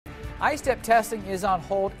ISTEP testing is on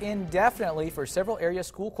hold indefinitely for several area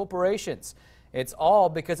school corporations. It's all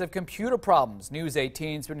because of computer problems. News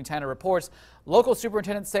 18's Brittany Tanner reports local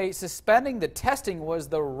superintendents say suspending the testing was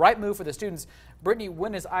the right move for the students. Brittany,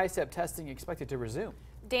 when is ISTEP testing expected to resume?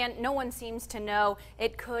 Dan, no one seems to know.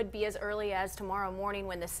 It could be as early as tomorrow morning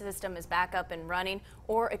when the system is back up and running,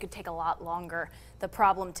 or it could take a lot longer. The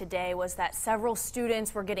problem today was that several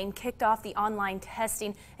students were getting kicked off the online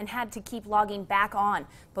testing and had to keep logging back on.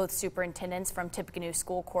 Both superintendents from Tippecanoe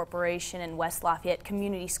School Corporation and West Lafayette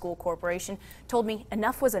Community School Corporation told me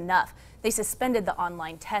enough was enough. They suspended the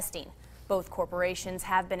online testing. Both corporations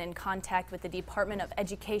have been in contact with the Department of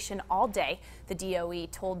Education all day. The DOE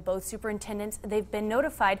told both superintendents they've been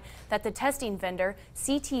notified that the testing vendor,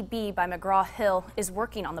 CTB by McGraw-Hill, is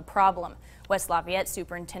working on the problem. West Lafayette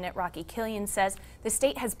Superintendent Rocky Killian says the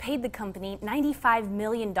state has paid the company $95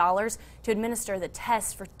 million to administer the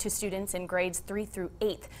tests to students in grades 3 through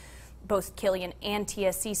 8. Both Killian and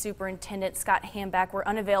TSC Superintendent Scott Hambach were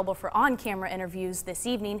unavailable for on-camera interviews this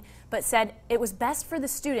evening, but said it was best for the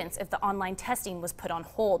students if the online testing was put on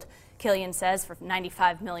hold. Killian says for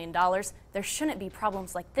 $95 million, there shouldn't be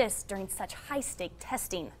problems like this during such high-stake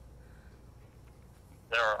testing.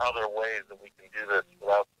 There are other ways that we can do this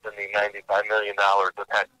without spending $95 million of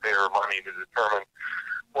taxpayer money to determine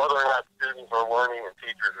whether or not students are learning and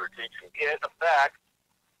teachers are teaching. It affects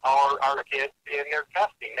our kids in their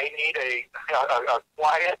testing. They need a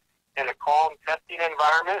quiet and a calm testing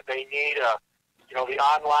environment. They need the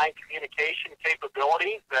online communication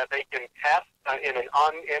capabilities that they can test in an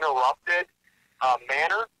uninterrupted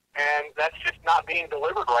manner, and that's just not being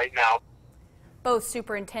delivered right now. Both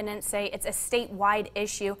superintendents say it's a statewide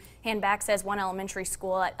issue. Hambach says one elementary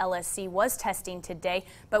school at LSC was testing today,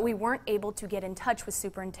 but we weren't able to get in touch with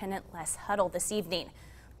Superintendent Les Huddle this evening.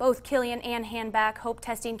 Both Killian and Hambach hope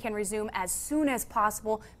testing can resume as soon as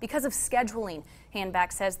possible because of scheduling.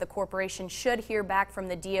 Hambach says the corporation should hear back from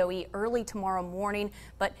the DOE early tomorrow morning,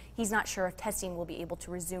 but he's not sure if testing will be able to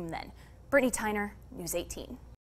resume then. Brittany Tyner, News 18.